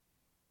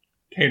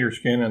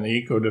Taterskin and the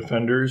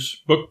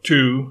Eco-Defenders, Book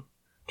 2,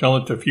 Tell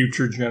It to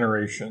Future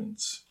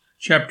Generations,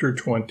 Chapter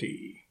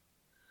 20.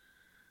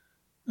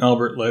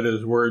 Albert let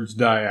his words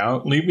die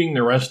out, leaving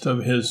the rest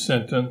of his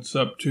sentence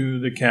up to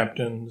the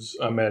captain's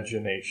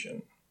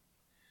imagination.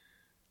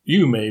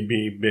 "You may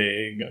be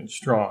big and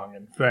strong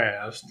and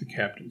fast," the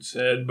captain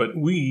said, "but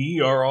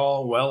we are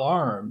all well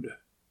armed.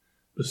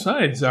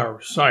 Besides our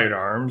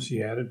sidearms,"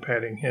 he added,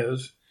 patting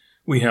his,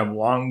 "we have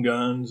long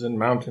guns and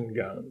mountain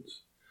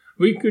guns.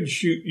 We could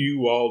shoot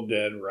you all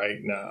dead right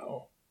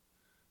now.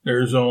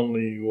 There's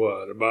only,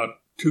 about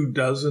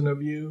 24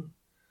 of you?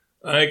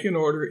 I can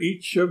order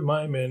each of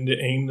my men to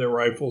aim their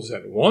rifles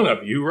at one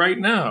of you right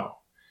now.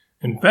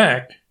 In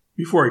fact,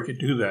 before he could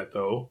do that,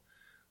 though,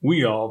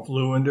 we all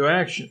flew into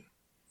action.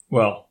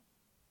 Well,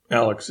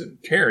 Alex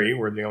and Terry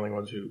were the only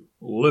ones who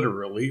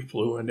literally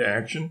flew into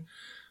action.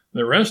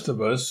 The rest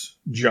of us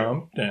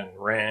jumped and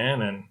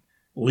ran and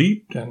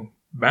leaped and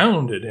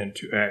bounded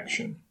into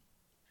action.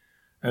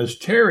 As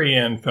Terry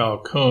and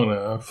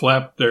Falcona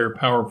flapped their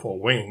powerful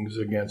wings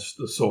against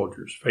the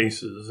soldiers'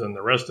 faces and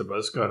the rest of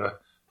us got a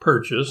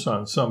purchase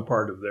on some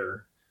part of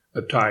their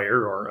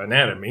attire or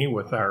anatomy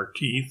with our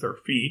teeth or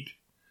feet,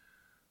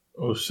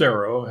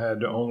 Ocero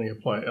had to only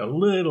apply a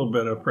little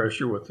bit of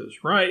pressure with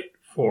his right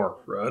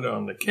forefoot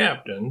on the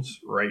captain's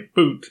right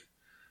boot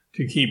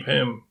to keep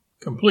him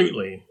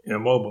completely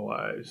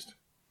immobilized.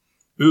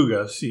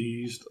 Uga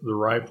seized the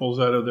rifles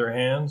out of their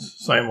hands,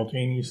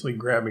 simultaneously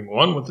grabbing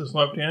one with his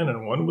left hand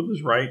and one with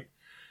his right,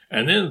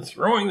 and then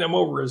throwing them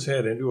over his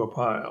head into a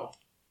pile.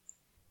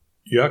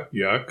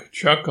 Yuck,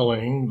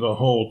 chuckling the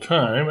whole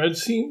time, had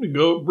seemed to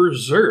go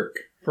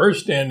berserk,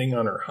 first standing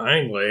on her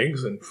hind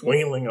legs and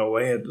flailing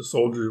away at the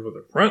soldiers with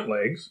her front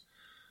legs,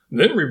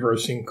 then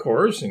reversing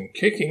course and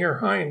kicking her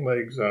hind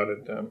legs out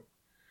at them.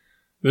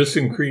 This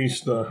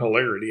increased the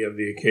hilarity of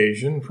the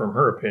occasion, from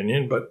her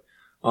opinion, but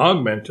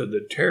augmented the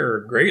terror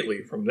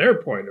greatly from their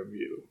point of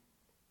view.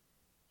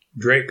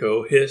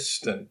 Draco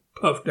hissed and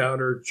puffed out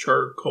her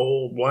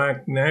charcoal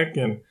black neck,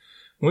 and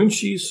when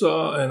she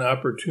saw an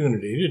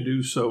opportunity to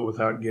do so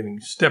without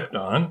getting stepped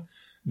on,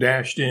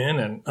 dashed in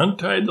and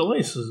untied the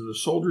laces of the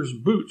soldiers'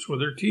 boots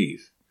with her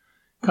teeth,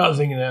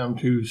 causing them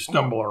to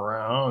stumble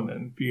around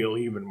and feel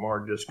even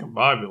more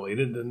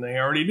discombobulated than they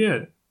already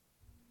did.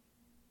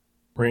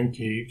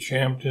 Brinky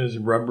champed his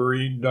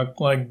rubbery,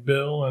 duck-like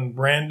bill and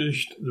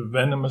brandished the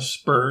venomous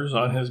spurs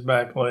on his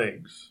back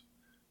legs.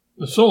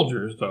 The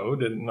soldiers, though,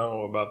 didn't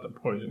know about the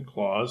poison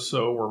claws,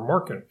 so were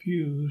more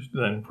confused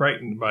than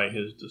frightened by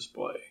his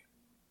display.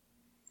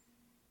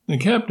 The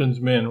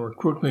captain's men were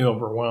quickly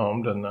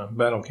overwhelmed, and the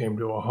battle came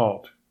to a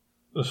halt.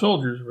 The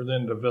soldiers were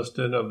then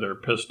divested of their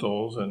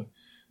pistols, and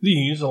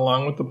these,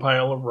 along with the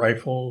pile of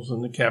rifles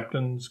and the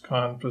captain's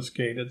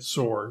confiscated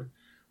sword,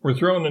 were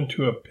thrown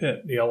into a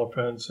pit the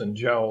elephants and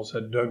jowls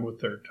had dug with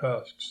their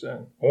tusks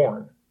and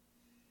horn.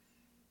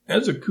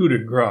 As a coup de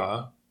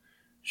grace,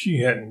 she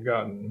hadn't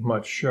gotten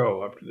much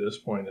show up to this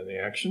point in the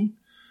action.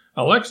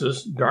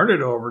 Alexis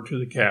darted over to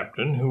the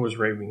captain, who was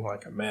raving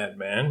like a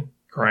madman,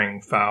 crying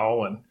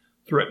foul and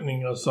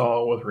threatening us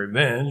all with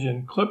revenge,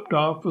 and clipped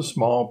off a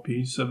small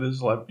piece of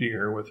his left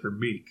ear with her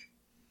beak.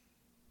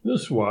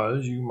 This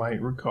was, you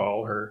might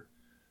recall, her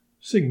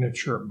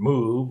signature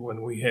move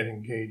when we had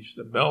engaged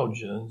the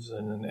Belgians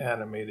in an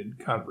animated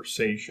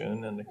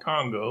conversation in the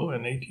Congo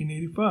in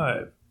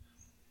 1885.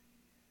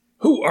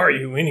 "Who are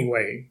you,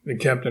 anyway?" the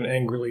captain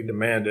angrily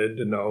demanded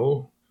to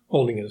know,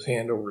 holding his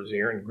hand over his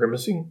ear and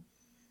grimacing.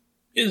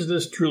 "Is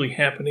this truly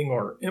happening,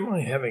 or am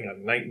I having a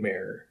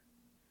nightmare?"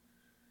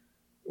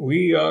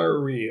 "We are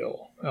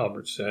real,"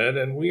 Albert said,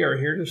 "and we are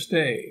here to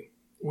stay.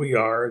 We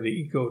are the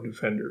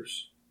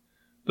Eco-Defenders."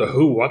 "The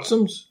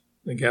who-whatsums?"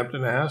 the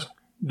captain asked,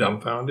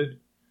 dumbfounded.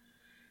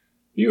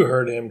 "You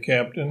heard him,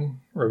 Captain,"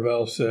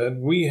 Ravel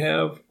said. "We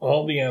have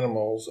all the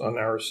animals on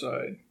our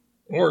side,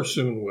 or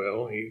soon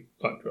will," he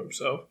thought to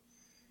himself,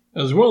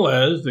 "as well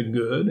as the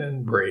good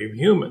and brave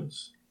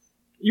humans.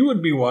 You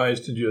would be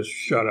wise to just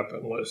shut up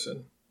and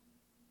listen."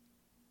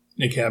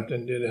 The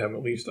captain did have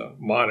at least a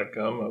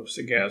modicum of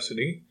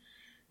sagacity.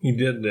 He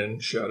did then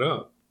shut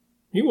up.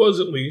 He was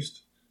at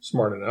least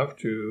smart enough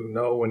to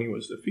know when he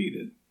was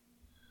defeated,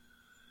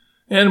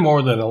 and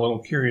more than a little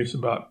curious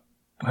about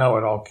how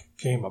it all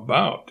came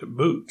about to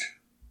boot.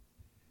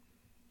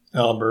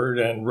 Albert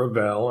and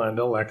Ravel and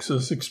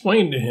Alexis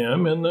explained to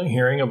him in the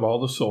hearing of all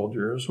the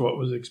soldiers what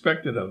was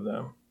expected of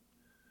them.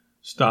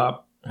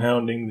 Stop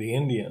hounding the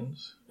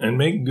Indians, and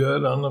make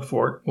good on the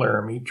Fort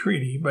Laramie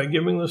Treaty by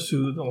giving the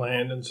Sioux the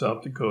land in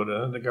South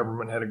Dakota the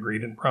government had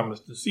agreed and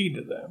promised to cede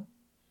to them.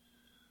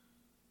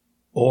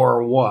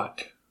 "Or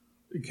what?"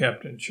 the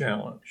captain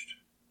challenged.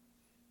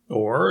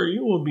 "Or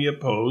you will be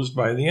opposed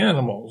by the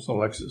animals,"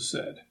 Alexis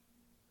said.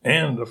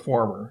 "And the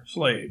former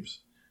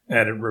slaves,"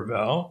 added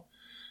Ravel,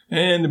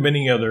 "and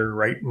many other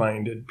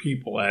right-minded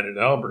people," added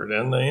Albert,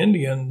 "and the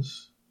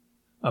Indians."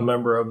 A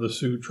member of the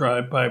Sioux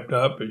tribe piped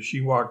up as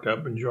she walked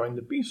up and joined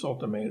the peace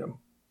ultimatum.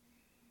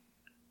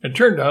 It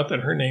turned out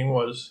that her name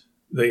was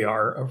 "They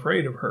Are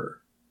Afraid of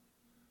Her."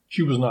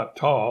 She was not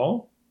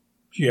tall,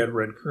 She had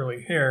red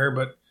curly hair,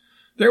 but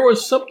there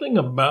was something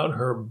about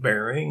her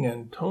bearing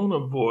and tone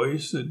of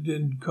voice that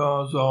did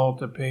cause all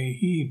to pay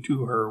heed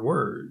to her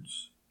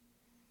words.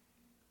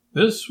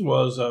 This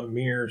was a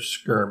mere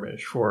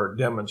skirmish for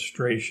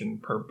demonstration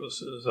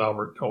purposes,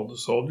 Albert told the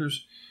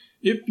soldiers.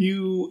 If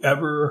you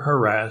ever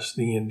harass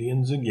the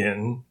Indians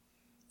again,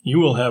 you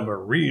will have a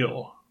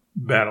real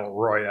battle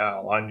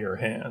royale on your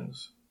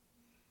hands.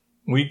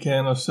 We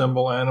can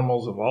assemble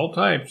animals of all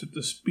types at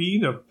the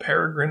speed of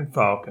peregrine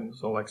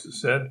falcons,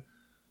 Alexis said.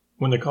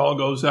 When the call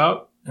goes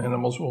out,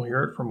 animals will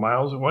hear it from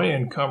miles away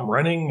and come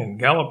running and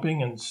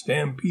galloping and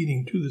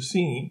stampeding to the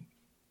scene.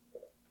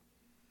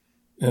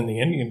 And the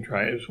Indian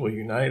tribes will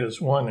unite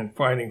as one in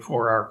fighting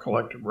for our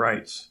collective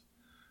rights,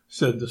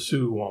 said the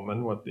Sioux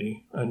woman with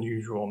the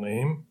unusual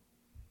name.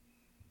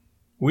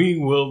 We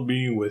will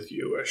be with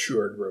you,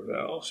 assured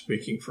Ravel,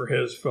 speaking for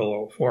his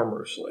fellow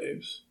former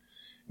slaves.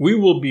 We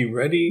will be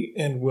ready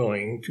and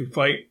willing to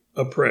fight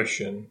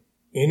oppression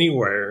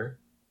anywhere,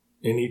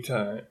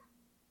 anytime.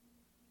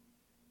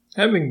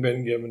 Having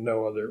been given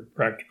no other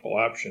practical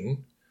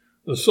option,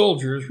 the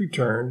soldiers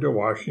returned to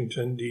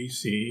Washington,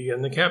 D.C.,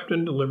 and the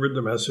captain delivered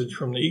the message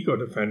from the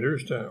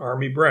eco-defenders to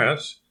Army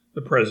brass,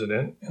 the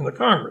President, and the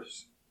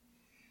Congress.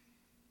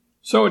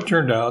 So it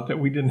turned out that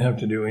we didn't have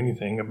to do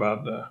anything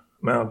about the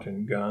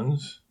mountain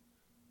guns,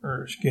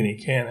 or skinny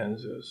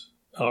cannons, as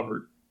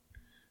Albert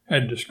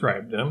had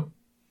described them,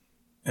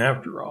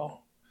 after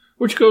all,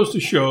 which goes to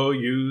show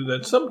you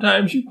that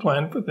sometimes you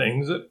plan for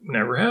things that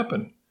never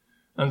happen,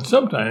 and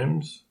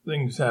sometimes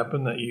things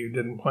happen that you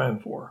didn't plan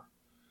for.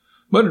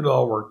 But it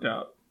all worked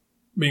out.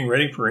 Being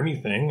ready for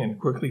anything and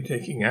quickly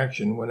taking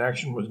action when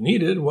action was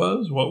needed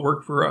was what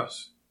worked for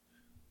us.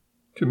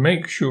 To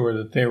make sure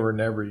that they were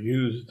never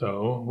used,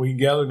 though, we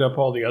gathered up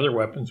all the other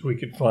weapons we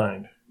could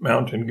find.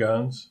 Mountain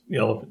guns, the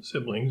elephant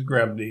siblings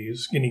grabbed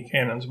these skinny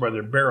cannons by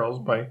their barrels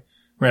by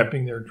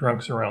wrapping their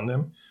trunks around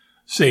them,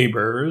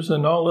 sabers,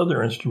 and all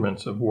other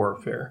instruments of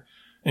warfare,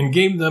 and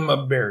gave them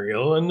a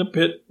burial in the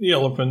pit the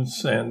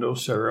elephants and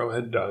Ocero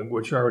had dug,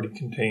 which already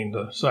contained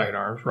the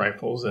sidearms,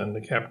 rifles, and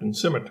the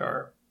captain's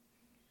scimitar.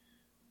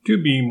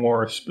 To be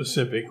more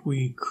specific,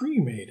 we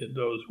cremated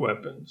those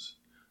weapons.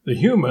 The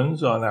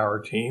humans on our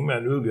team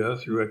at Uga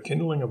threw a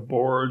kindling of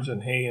boards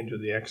and hay into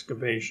the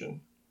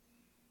excavation.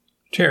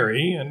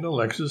 Terry and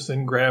Alexis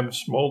then grabbed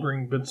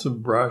smoldering bits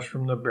of brush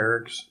from the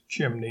barracks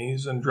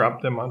chimneys and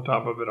dropped them on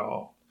top of it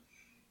all.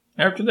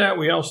 After that,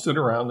 we all stood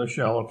around the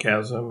shallow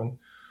chasm and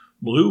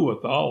blew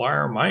with all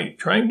our might,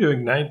 trying to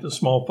ignite the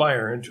small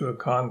fire into a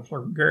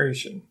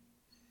conflagration.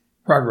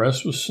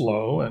 Progress was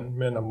slow and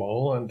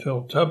minimal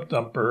until Tub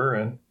Thumper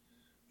and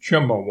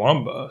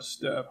Chumbawamba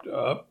stepped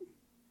up,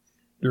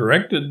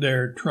 directed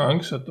their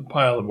trunks at the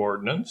pile of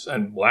ordnance,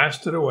 and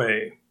blasted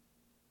away.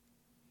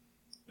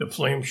 The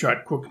flame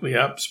shot quickly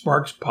up,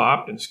 sparks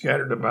popped and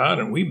scattered about,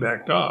 and we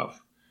backed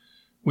off.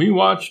 We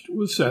watched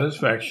with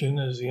satisfaction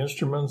as the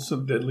instruments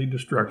of deadly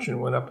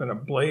destruction went up in a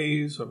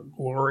blaze of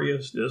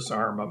glorious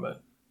disarmament.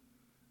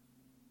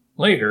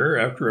 Later,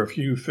 after a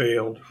few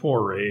failed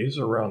forays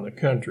around the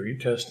country,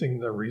 testing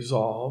the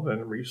resolve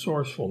and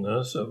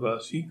resourcefulness of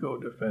us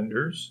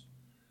eco-defenders,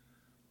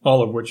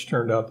 all of which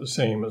turned out the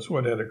same as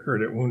what had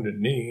occurred at Wounded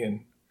Knee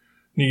and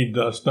need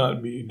thus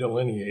not be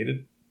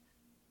delineated,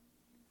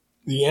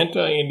 the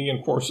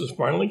anti-Indian forces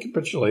finally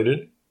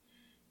capitulated,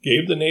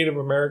 gave the Native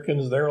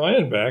Americans their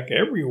land back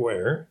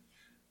everywhere,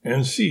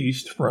 and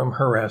ceased from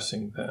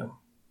harassing them.